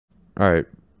All right,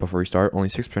 before we start, only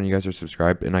 6% of you guys are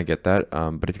subscribed, and I get that.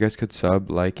 But if you guys could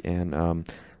sub, like, and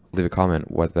leave a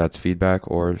comment, whether that's feedback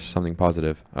or something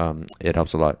positive, it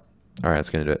helps a lot. All right,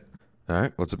 let's get into it. All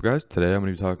right, what's up, guys? Today I'm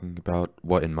going to be talking about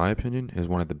what, in my opinion, is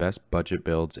one of the best budget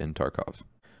builds in Tarkov.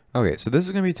 Okay, so this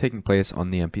is going to be taking place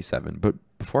on the MP7, but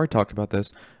before I talk about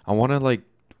this, I want to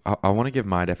I want to give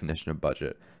my definition of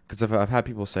budget, because I've had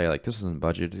people say like this isn't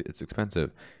budget, it's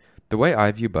expensive. The way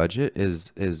I view budget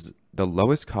is the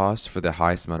lowest cost for the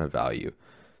highest amount of value.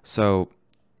 So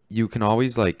you can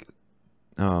always there's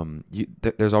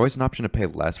always an option to pay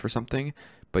less for something,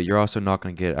 but you're also not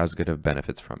going to get as good of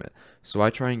benefits from it. So I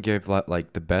try and give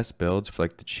like the best builds for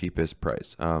like the cheapest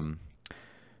price.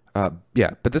 Yeah,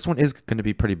 but this one is going to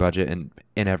be pretty budget in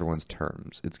everyone's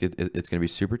terms. It's going to be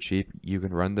super cheap. You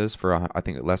can run this for I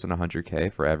think less than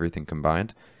 100K for everything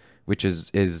combined, which is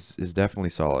definitely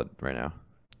solid right now.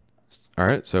 All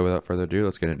right, so without further ado,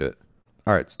 let's get into it.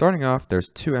 All right, starting off, there's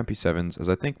two MP7s, as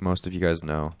I think most of you guys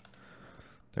know.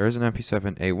 There is an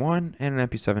MP7A1 and an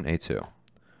MP7A2.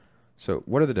 So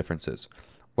what are the differences?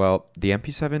 Well, the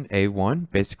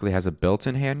MP7A1 basically has a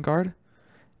built-in handguard,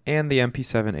 and the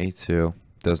MP7A2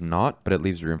 does not, but it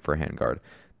leaves room for a handguard.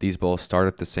 These both start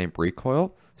at the same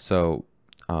recoil, so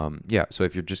yeah. So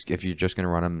if you're just gonna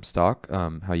run them stock,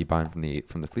 how you buy them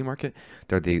from the flea market,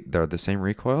 they're the same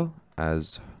recoil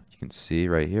as you can see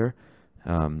right here,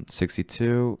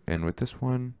 62, and with this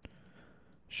one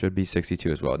should be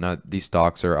 62 as well. Now these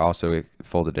stocks are also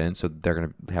folded in, so they're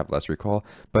gonna have less recoil,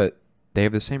 but they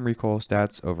have the same recoil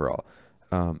stats overall.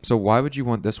 So why would you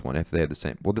want this one if they have the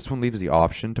same? Well, this one leaves the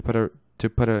option to put a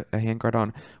handguard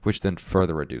on, which then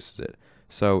further reduces it.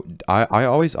 So I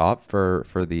always opt for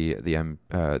the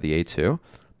A2,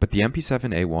 but the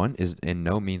MP7A1 is in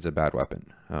no means a bad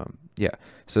weapon. Yeah.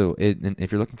 So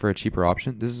if you're looking for a cheaper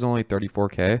option, this is only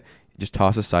 34K. You just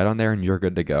toss a sight on there and you're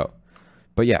good to go.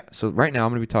 But yeah, so right now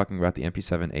I'm going to be talking about the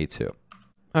MP7A2.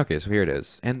 Okay, so here it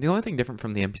is. And the only thing different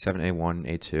from the MP7A1 and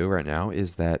A2 right now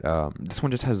is that this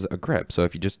one just has a grip. So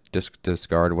if you just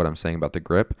discard what I'm saying about the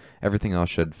grip, everything else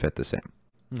should fit the same.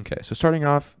 Okay, so starting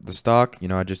off, the stock,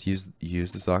 I just use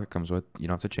the stock it comes with. You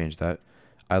don't have to change that.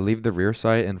 I leave the rear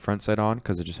sight and front sight on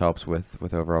because it just helps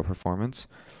with overall performance.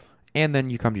 And then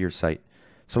you come to your sight.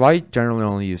 So I generally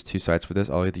only use two sights for this.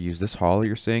 I'll either use this hollow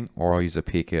you're seeing, or I'll use a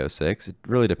PK06. It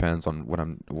really depends on what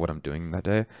I'm doing that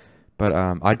day. But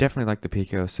I definitely like the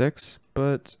PK06,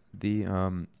 but the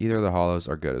either of the hollows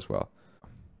are good as well.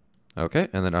 Okay,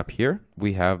 and then up here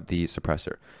we have the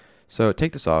suppressor. So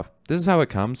take this off. This is how it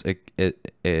comes.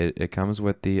 It comes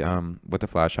with the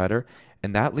flash hider,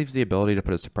 and that leaves the ability to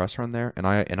put a suppressor on there. And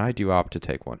I do opt to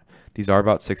take one. These are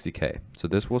about 60K, so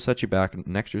this will set you back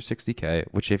an extra 60K,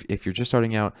 which if you're just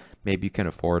starting out, maybe you can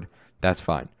afford. That's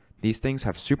fine. These things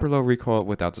have super low recoil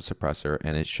without the suppressor,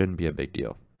 and it shouldn't be a big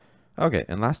deal. Okay,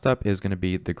 and last up is going to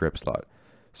be the grip slot.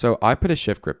 So I put a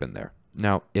shift grip in there.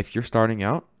 Now, if you're starting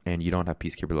out and you don't have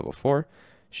Peacekeeper level 4,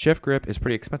 shift grip is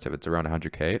pretty expensive. It's around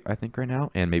 100K, I think, right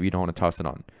now, and maybe you don't want to toss it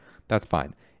on. That's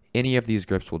fine. Any of these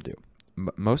grips will do.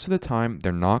 Most of the time,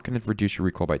 they're not going to reduce your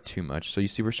recoil by too much. So you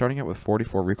see we're starting out with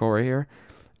 44 recoil right here.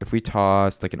 If we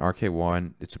toss like an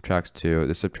RK1, it subtracts 2,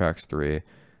 this subtracts 3,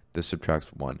 this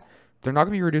subtracts 1. They're not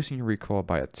going to be reducing your recoil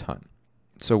by a ton.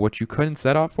 So what you could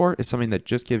instead opt for is something that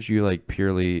just gives you like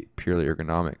purely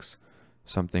ergonomics.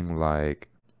 Something like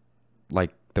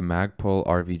the Magpul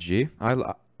RVG.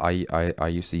 I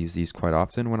used to use these quite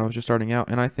often when I was just starting out,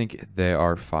 and I think they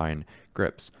are fine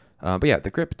grips. But yeah, the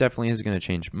grip definitely isn't going to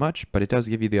change much, but it does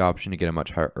give you the option to get a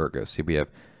much higher ergo. See, we have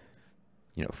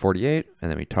 48, and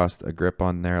then we tossed a grip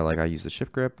on there. Like I use the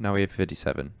shift grip. Now we have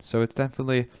 57. So it's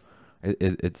definitely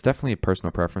a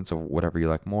personal preference of whatever you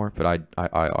like more, but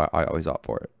I always opt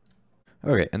for it.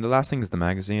 Okay, and the last thing is the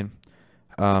magazine.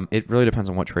 It really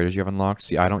depends on what traders you have unlocked.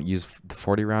 See, I don't use the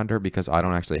 40 rounder because I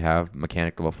don't actually have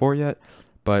mechanic level 4 yet,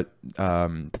 but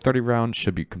the 30 round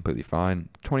should be completely fine.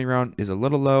 20 round is a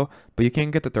little low, but you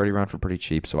can get the 30 round for pretty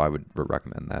cheap, so I would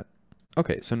recommend that.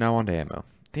 Okay, so now on to ammo.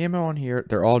 The ammo on here,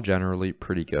 they're all generally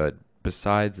pretty good,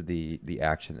 besides the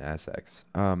Action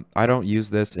SX. I don't use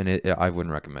this, and I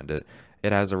wouldn't recommend it.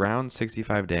 It has around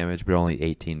 65 damage, but only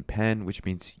 18 pen, which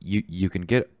means you can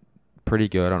get pretty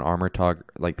good on armor tog,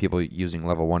 like people using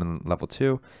level 1 and level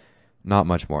 2. Not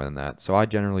much more than that, so I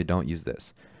generally don't use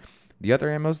this. The other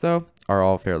ammos, though, are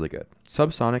all fairly good.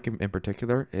 Subsonic in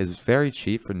particular is very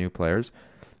cheap for new players,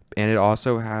 and it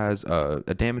also has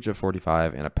a damage of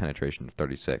 45 and a penetration of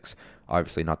 36.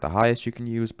 Obviously not the highest you can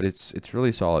use, but it's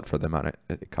really solid for the amount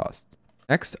it costs.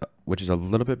 Next, which is a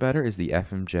little bit better, is the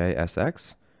FMJ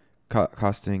SX,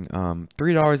 costing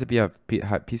 $3 if you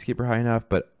have Peacekeeper high enough,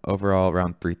 but overall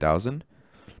around 3,000.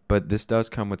 but this does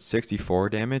come with 64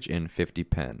 damage and 50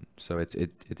 pen, so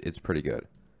it's pretty good.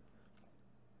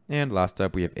 And last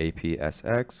up, we have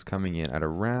APSX coming in at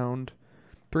around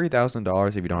 $3,000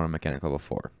 if you don't have a mechanic level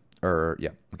 4. Or,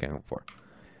 yeah, mechanic level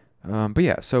 4. But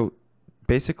yeah, so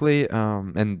basically,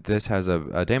 and this has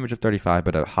a damage of 35,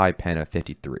 but a high pen of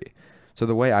 53. So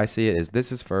the way I see it is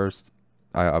this is first,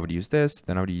 I would use this,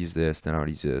 then I would use this, then I would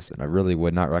use this. And I really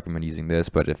would not recommend using this,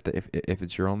 but if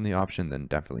it's your only option, then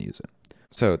definitely use it.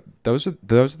 So those are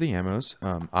the ammos.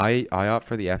 I opt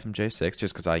for the FMJ6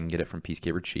 just because I can get it from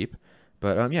Peacekeeper cheap.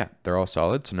 But yeah, they're all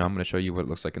solid. So now I'm going to show you what it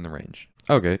looks like in the range.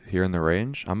 Okay, here in the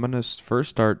range, I'm going to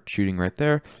first start shooting right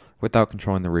there without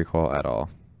controlling the recoil at all.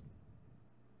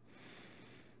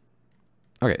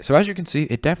 Okay, so as you can see,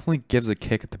 it definitely gives a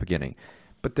kick at the beginning,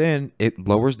 but then it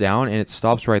lowers down and it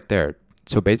stops right there.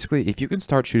 So basically, if you can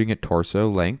start shooting at torso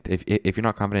length, if you're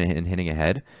not confident in hitting a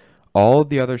head, all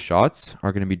the other shots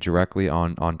are going to be directly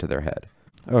onto their head.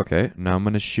 Okay, now I'm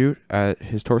going to shoot at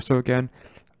his torso again,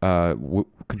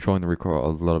 controlling the recoil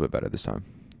a little bit better this time.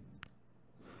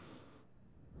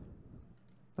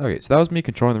 Okay, so that was me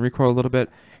controlling the recoil a little bit,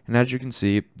 and as you can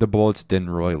see, the bullets didn't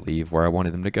really leave where I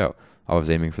wanted them to go. I was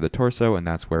aiming for the torso, and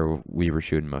that's where we were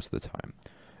shooting most of the time.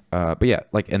 But yeah,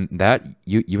 like, and that,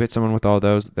 you hit someone with all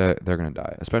those, they're going to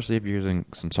die, especially if you're using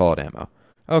some solid ammo.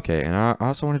 Okay, and I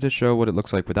also wanted to show what it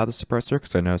looks like without the suppressor,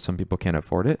 because I know some people can't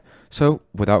afford it. So,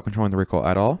 without controlling the recoil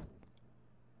at all,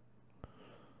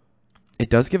 it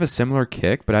does give a similar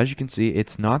kick, but as you can see,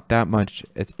 it's not that much,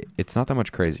 it's not that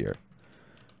much crazier.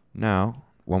 Now,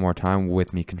 one more time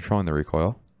with me controlling the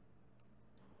recoil.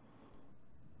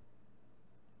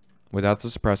 Without the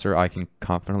suppressor, I can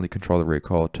confidently control the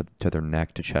recoil to their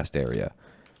neck to chest area.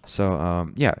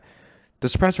 So, yeah, the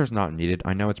suppressor is not needed.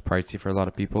 I know it's pricey for a lot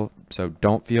of people, so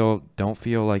don't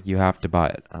feel like you have to buy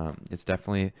it. It's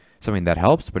definitely something that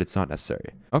helps, but it's not necessary.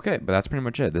 Okay, but that's pretty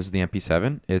much it. This is the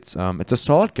MP7. It's a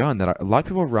solid gun that a lot of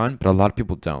people run, but a lot of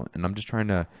people don't. And I'm just trying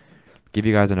to give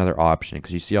you guys another option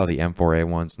because you see all the M4A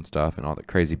ones and stuff and all the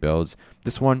crazy builds.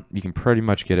 This one, you can pretty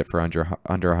much get it for under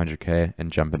 100K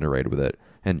and jump into raid with it.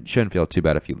 And shouldn't feel too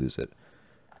bad if you lose it.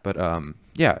 But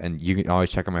yeah, and you can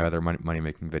always check out my other money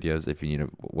making videos if you need a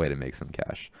way to make some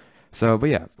cash. So,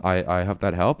 but yeah, I hope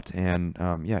that helped. And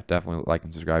yeah, definitely like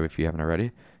and subscribe if you haven't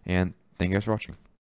already. And thank you guys for watching.